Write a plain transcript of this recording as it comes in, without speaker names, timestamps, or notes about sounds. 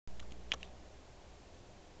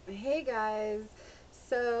Hey guys,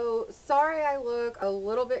 so sorry I look a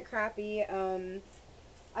little bit crappy.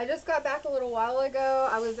 I just got back a little while ago.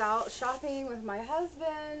 I was out shopping with my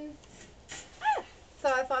husband,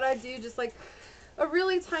 so I thought I'd do just like a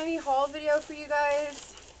really tiny haul video for you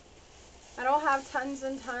guys. I don't have tons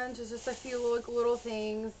and tons, it's just a few little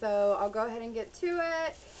things, so I'll go ahead and get to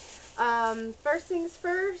it. First things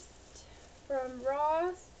first, from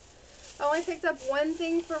Ross. I only picked up one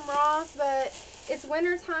thing from Ross, but it's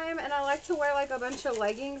winter time and I like to wear like a bunch of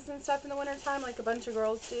leggings and stuff in the winter time, like a bunch of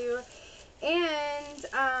girls do. And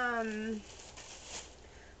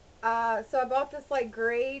so I bought this like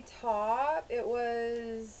gray top. It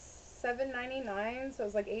was $7.99, so it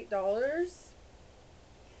was like $8.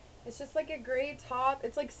 It's just like a gray top.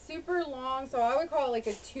 It's like super long, so I would call it like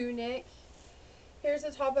a tunic. Here's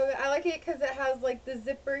the top of it. I like it because it has like the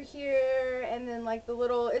zipper here and then like the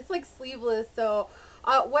little, it's like sleeveless. So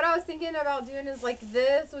what I was thinking about doing is like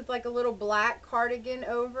this with like a little black cardigan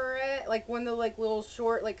over it. Like one of the like little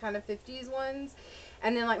short, like kind of 50s ones.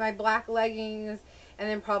 And then like my black leggings and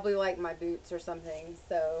then probably like my boots or something.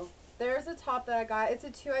 So there's a top that I got. It's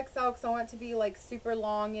a 2XL because I want it to be like super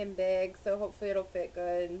long and big. So hopefully it'll fit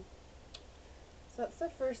good. So that's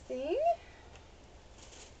the first thing.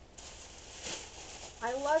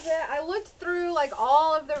 I love it. I looked through like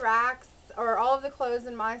all of the racks or all of the clothes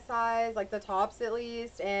in my size, like the tops at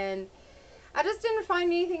least, and I just didn't find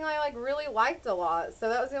anything I like really liked a lot. So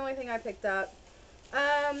that was the only thing I picked up.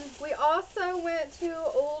 We also went to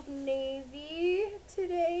Old Navy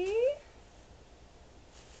today.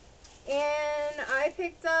 And I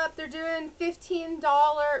picked up, they're doing $15,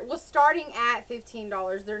 well, starting at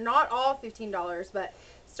 $15. They're not all $15, but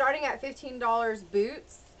starting at $15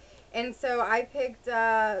 boots. And so I picked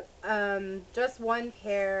up just one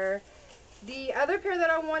pair. The other pair that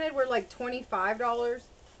I wanted were like $25.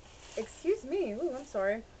 Excuse me. Ooh, I'm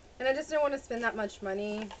sorry. And I just didn't want to spend that much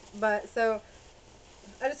money. But so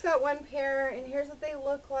I just got one pair, and here's what they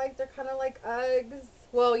look like. They're kind of like Uggs.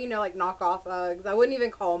 Well, you know, like knockoff Uggs. I wouldn't even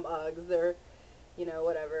call them Uggs. They're, you know,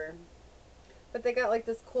 whatever. But they got like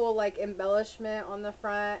this cool like embellishment on the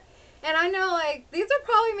front. And I know like these are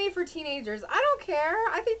probably made for teenagers. I don't care.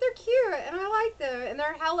 I think they're cute and I like them. And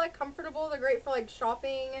they're hella comfortable. They're great for like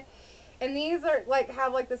shopping. And these are like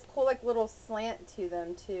have like this cool like little slant to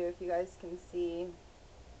them too, if you guys can see.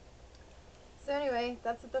 So anyway,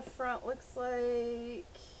 that's what the front looks like.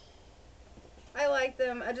 I like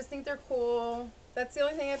them. I just think they're cool. That's the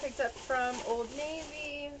only thing I picked up from Old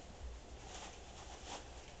Navy.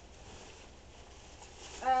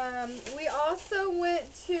 We also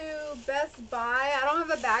went to Best Buy. I don't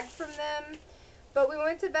have a bag from them, but we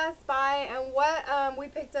went to Best Buy, and what we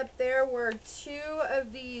picked up there were two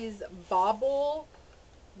of these Bobble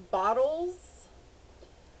bottles.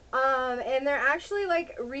 And they're actually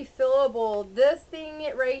like refillable. This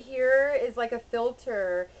thing right here is like a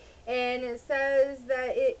filter, and it says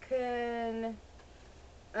that it can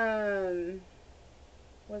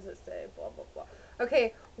what does it say? Blah, blah, blah.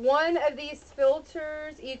 Okay, one of these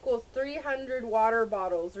filters equals 300 water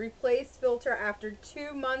bottles. Replace filter after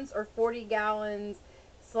 2 months or 40 gallons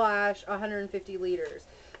slash 150 liters.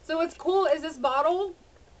 So what's cool is this bottle,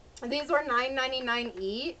 these were $9.99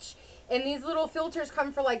 each. And these little filters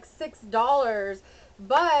come for like $6.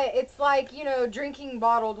 But it's like, you know, drinking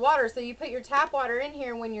bottled water. So you put your tap water in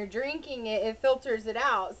here, and when you're drinking it, it filters it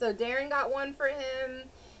out. So Darren got one for him,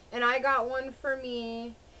 and I got one for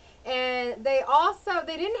me. And they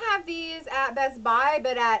didn't have these at Best Buy,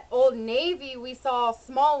 but at Old Navy we saw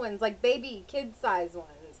small ones, like baby kid size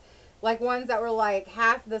ones. Like ones that were like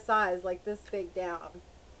half the size, like this big down.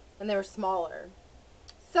 And they were smaller.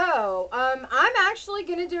 So, I'm actually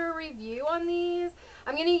going to do a review on these.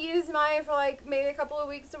 I'm going to use mine for like maybe a couple of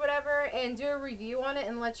weeks or whatever and do a review on it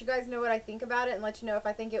and let you guys know what I think about it and let you know if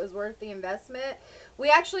I think it was worth the investment. We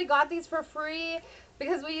actually got these for free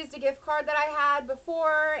because we used a gift card that I had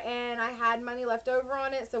before and I had money left over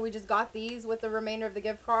on it. So we just got these with the remainder of the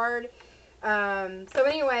gift card. So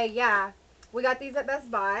anyway, yeah, we got these at Best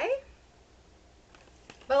Buy.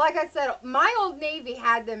 But like I said, my Old Navy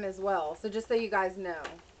had them as well. So just so you guys know.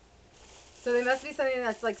 So they must be something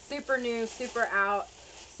that's like super new, super out,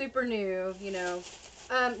 super new, you know.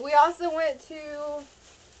 We also went to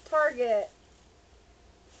Target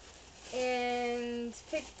and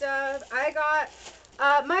picked up,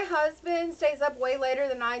 my husband stays up way later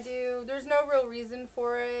than I do. There's no real reason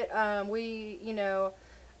for it. You know,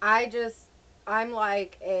 I'm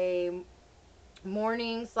like a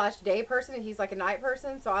morning slash day person and he's like a night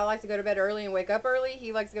person, so I like to go to bed early and wake up early.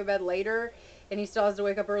 He likes to go to bed later and he still has to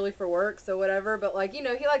wake up early for work, so whatever. But like, you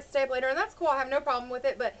know, he likes to stay up later, and that's cool. I have no problem with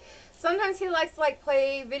it. But sometimes he likes to like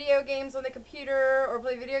play video games on the computer or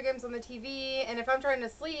play video games on the TV. And if I'm trying to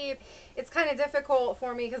sleep, it's kind of difficult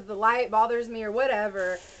for me because the light bothers me or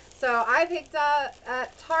whatever. So I picked up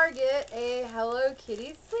at Target a Hello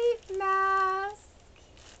Kitty sleep mask.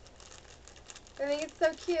 I think it's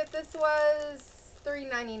so cute. This was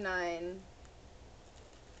 $3.99.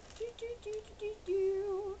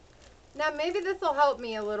 Now maybe this will help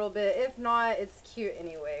me a little bit. If not, it's cute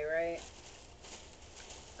anyway, right?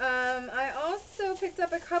 I also picked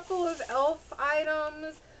up a couple of e.l.f.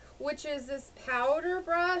 items, which is this powder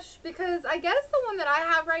brush, because I guess the one that I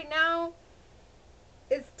have right now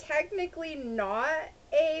is technically not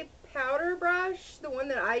a powder brush. The one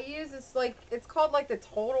that I use is like, it's called like the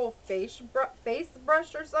Total Face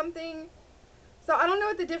Brush or something. So I don't know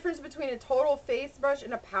what the difference between a total face brush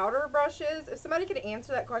and a powder brush is. If somebody could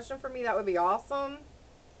answer that question for me, that would be awesome.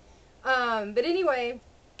 But anyway,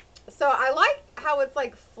 so I like how it's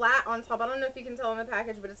like flat on top. I don't know if you can tell in the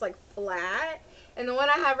package, but it's like flat. And the one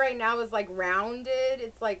I have right now is like rounded.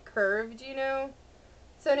 It's like curved, you know.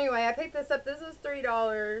 So anyway, I picked this up. This was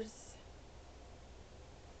 $3.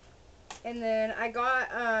 And then I got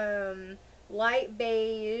light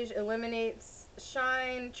beige, eliminates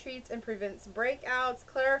shine, treats and prevents breakouts,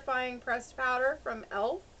 clarifying pressed powder from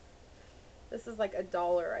e.l.f. This is like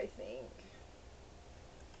 $1, I think,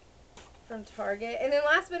 from Target. And then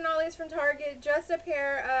last but not least from Target, just a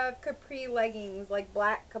pair of capri leggings, like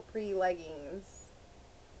black capri leggings.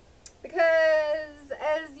 Because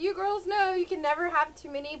as you girls know, you can never have too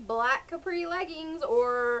many black capri leggings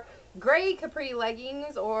or gray capri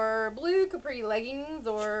leggings or blue capri leggings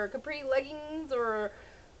or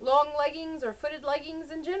long leggings or footed leggings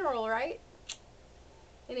in general, right?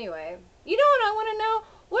 Anyway, you know what I want to know?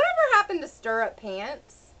 Whatever happened to stirrup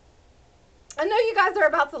pants? I know you guys are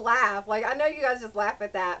about to laugh. Like, I know you guys just laugh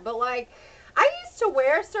at that. But, like, I used to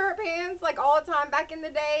wear stirrup pants, like, all the time back in the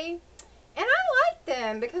day. And I liked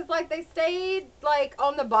them because, like, they stayed, like,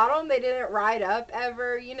 on the bottom. They didn't ride up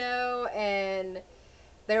ever, you know, and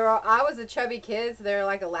I was a chubby kid, so they were,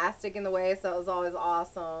 like, elastic in the waist, so it was always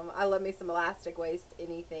awesome. I love me some elastic waist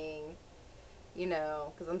anything, you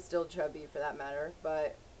know, because I'm still chubby for that matter.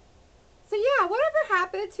 But, so, yeah, whatever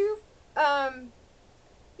happened to,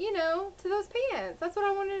 you know, to those pants? That's what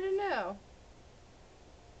I wanted to know.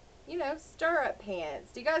 You know, stirrup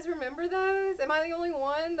pants. Do you guys remember those? Am I the only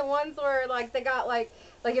one? The ones where, like, they got, like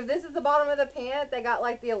if this is the bottom of the pant, they got,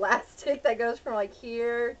 like, the elastic that goes from, like,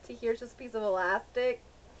 here to here's just a piece of elastic.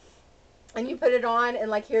 And you put it on, and,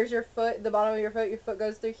 like, here's your foot, the bottom of your foot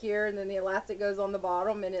goes through here, and then the elastic goes on the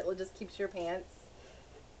bottom, and it just keeps your pants,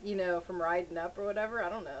 you know, from riding up or whatever. I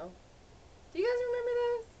don't know. Do you guys remember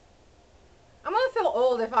those? I'm gonna feel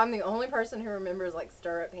old if I'm the only person who remembers, like,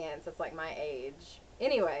 stirrup pants that's, like, my age.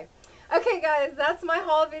 Anyway. Okay, guys, that's my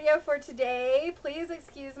haul video for today. Please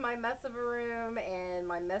excuse my mess of a room and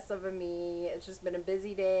my mess of a me. It's just been a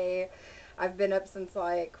busy day. I've been up since,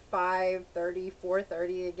 like, 5:30,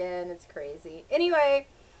 4:30 again. It's crazy. Anyway,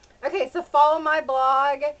 okay, so follow my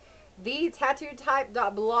blog,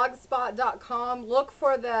 thetattootype.blogspot.com. Look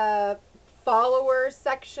for the followers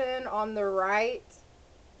section on the right.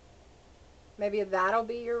 Maybe that'll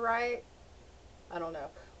be your right. I don't know.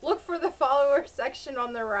 Look for the follower section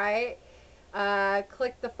on the right.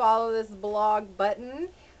 Click the follow this blog button.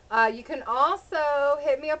 You can also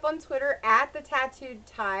hit me up on Twitter at the Tattooed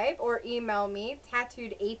Type or email me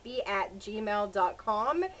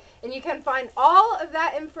tattooedapy@gmail.com, and you can find all of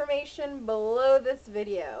that information below this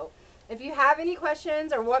video. If you have any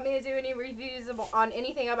questions or want me to do any reviews on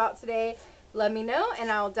anything about today, let me know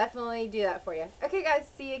and I'll definitely do that for you. Okay guys,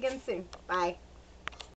 see you again soon. Bye.